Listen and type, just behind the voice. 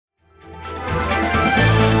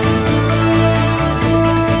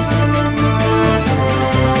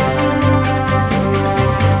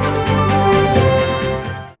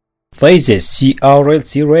This is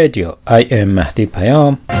CRLC Radio. I am Mahdi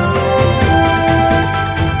Payam.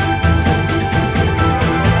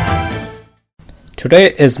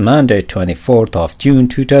 Today is Monday, 24th of June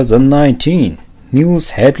 2019. News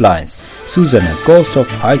headlines: Susan and Ghost of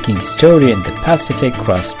Hiking Story in the Pacific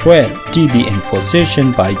Crest Trail, TB info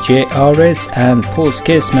session by JRS and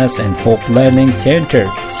post-Christmas and Hope Learning Center.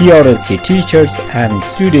 CRLC teachers and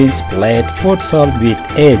students played futsal with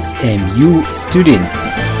SMU students.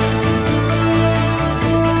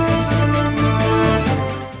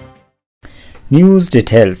 News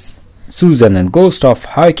details: Susan and Ghost of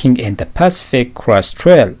Hiking in the Pacific Crest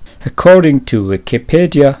Trail. According to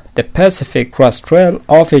Wikipedia, the Pacific Crest Trail,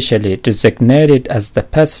 officially designated as the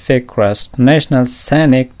Pacific Crest National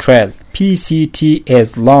Scenic Trail (PCT),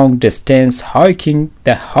 is long-distance hiking,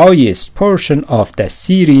 the highest portion of the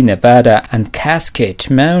Sierra Nevada and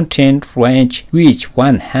Cascade Mountain Range, which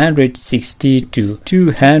 160 to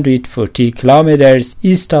 240 kilometers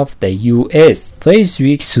east of the U.S. This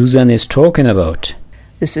week, Susan is talking about.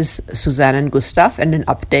 This is Suzanne and Gustav and an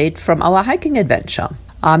update from our hiking adventure.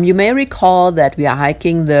 You may recall that we are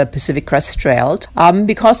hiking the Pacific Crest Trail.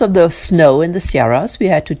 Because of the snow in the Sierras, we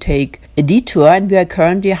had to take a detour, and we are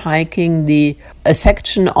currently hiking a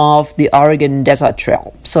section of the Oregon Desert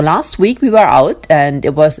Trail. So last week we were out, and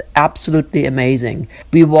it was absolutely amazing.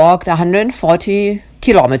 We walked 140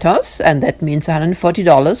 kilometers, and that means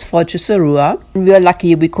 $140 for Cisarua. And we were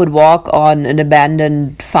lucky we could walk on an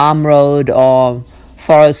abandoned farm road or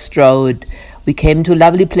forest road. We came to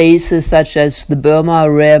lovely places such as the Burma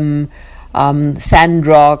Rim,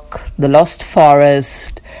 Sandrock, the Lost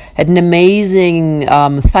Forest. Had an amazing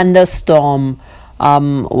thunderstorm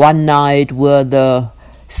one night where the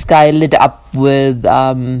sky lit up with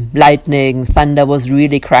lightning. Thunder was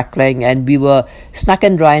really crackling, and we were snug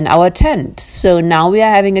and dry in our tent. So now we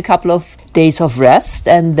are having a couple of days of rest,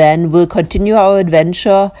 and then we'll continue our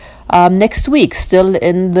adventure next week, still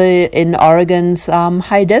in Oregon's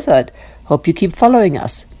high desert. Hope you keep following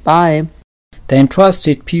us. Bye. The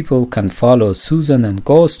interested people can follow Susan and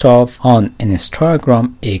Gustav on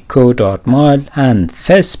Instagram echo.mile and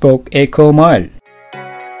Facebook Echo Mile.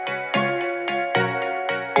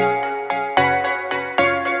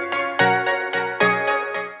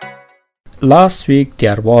 Last week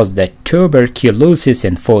there was the tuberculosis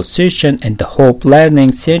info session in the Hope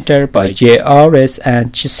Learning Center by JRS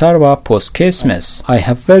and Cisarua post-Christmas. I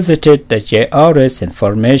have visited the JRS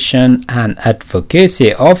Information and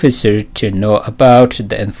Advocacy Officer to know about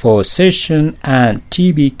the info session and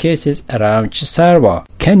TB cases around Cisarua.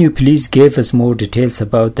 Can you please give us more details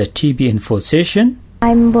about the TB info session?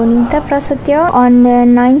 I'm Bonita Prasetyo. On the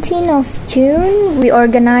 19th of June, we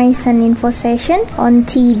organized an info session on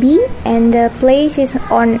TB, and the place is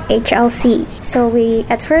on HLC. So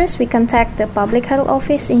at first we contact the public health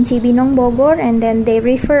office in Cibinong, Bogor, and then they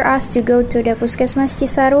refer us to go to the Puskesmas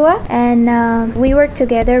Cisarua, and we work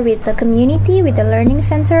together with the community, with the learning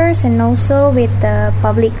centers, and also with the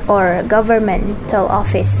public or governmental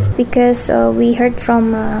office, because we heard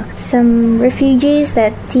from some refugees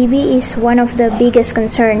that TB is one of the biggest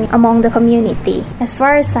concern among the community. As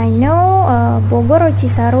far as I know, Bogor or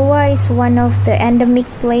Cisarua is one of the endemic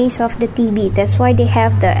place of the TB. That's why they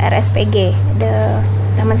have the RSPG, the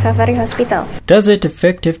Taman Safari Hospital. Does it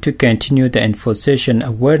effective to continue the info session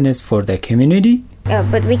awareness for the community?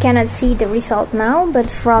 But we cannot see the result now, but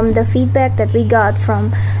from the feedback that we got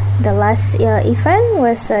from the last event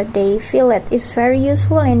was they feel that it's very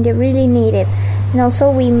useful and they really need it. And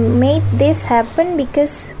also we made this happen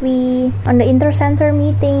because we, on the inter-center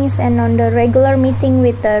meetings and on the regular meeting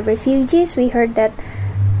with the refugees, we heard that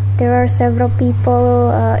there are several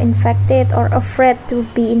people infected or afraid to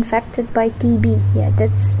be infected by TB. Yeah,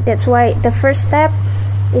 that's why the first step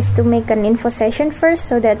is to make an info session first,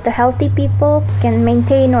 so that the healthy people can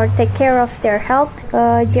maintain or take care of their health.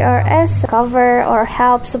 GRS cover or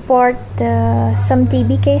help support some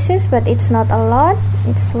TB cases, but it's not a lot.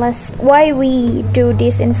 It's less. Why we do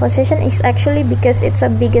this info session is actually because it's a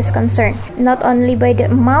biggest concern, not only by the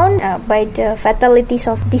amount, by the fatalities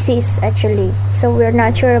of disease actually. So we're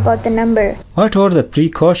not sure about the number. What are the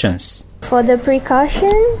precautions? For the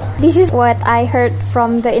precaution, this is what I heard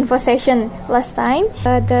from the info session last time.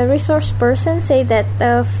 The resource person said that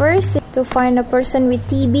first to find a person with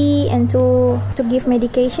TB and to give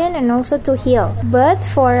medication and also to heal. But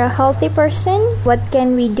for a healthy person, what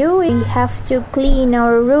can we do? We have to clean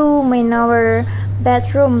our room and our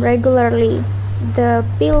bedroom regularly. the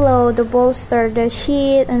pillow, the bolster, the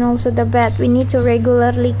sheet, and also the bed. We need to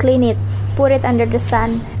regularly clean it, put it under the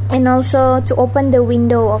sun, and also to open the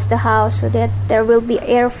window of the house so that there will be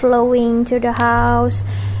air flowing to the house,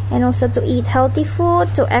 and also to eat healthy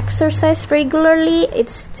food, to exercise regularly.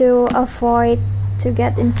 It's to avoid to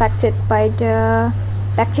get infected by the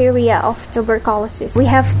bacteria of tuberculosis. We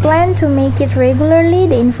have planned to make it regularly,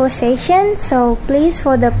 the info session, so please,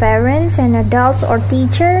 for the parents and adults or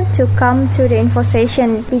teacher, to come to the info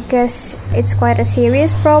session because it's quite a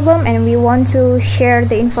serious problem, and we want to share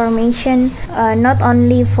the information not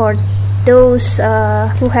only for those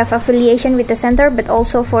who have affiliation with the center, but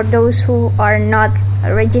also for those who are not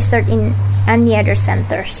registered in any other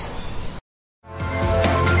centers.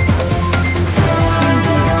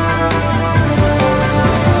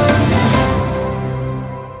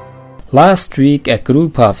 Last week, a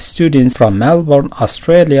group of students from Melbourne,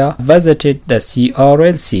 Australia visited the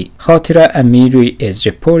CRLC. Khatira Amiri is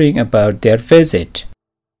reporting about their visit.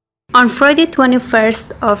 On Friday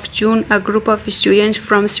 21st of June, a group of students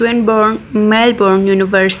from Swinburne, Melbourne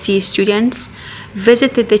University students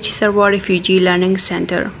visited the Chisarwa Refugee Learning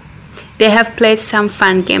Centre. They have played some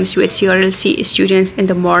fun games with CRLC students in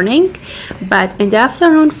the morning, but in the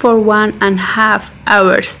afternoon for 1.5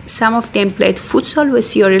 hours, some of them played futsal with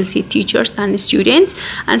CRLC teachers and students,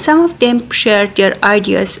 and some of them shared their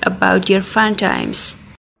ideas about their fun times.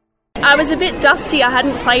 I was a bit dusty. I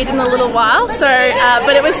hadn't played in a little while,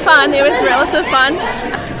 but it was fun. It was relative fun.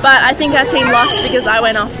 But I think our team lost because I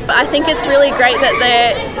went off. But I think it's really great that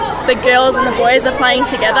the girls and the boys are playing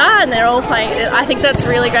together and they're all playing. I think that's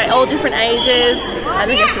really great. All different ages. I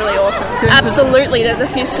think it's really awesome. Absolutely, there's a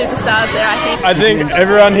few superstars there, I think. I think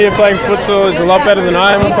everyone here playing futsal is a lot better than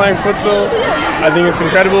I am playing futsal. I think it's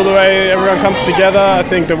incredible the way everyone comes together. I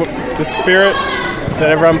think the spirit that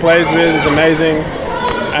everyone plays with is amazing.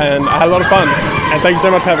 And I had a lot of fun. And thank you so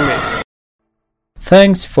much for having me.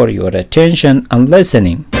 Thanks for your attention and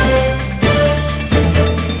listening.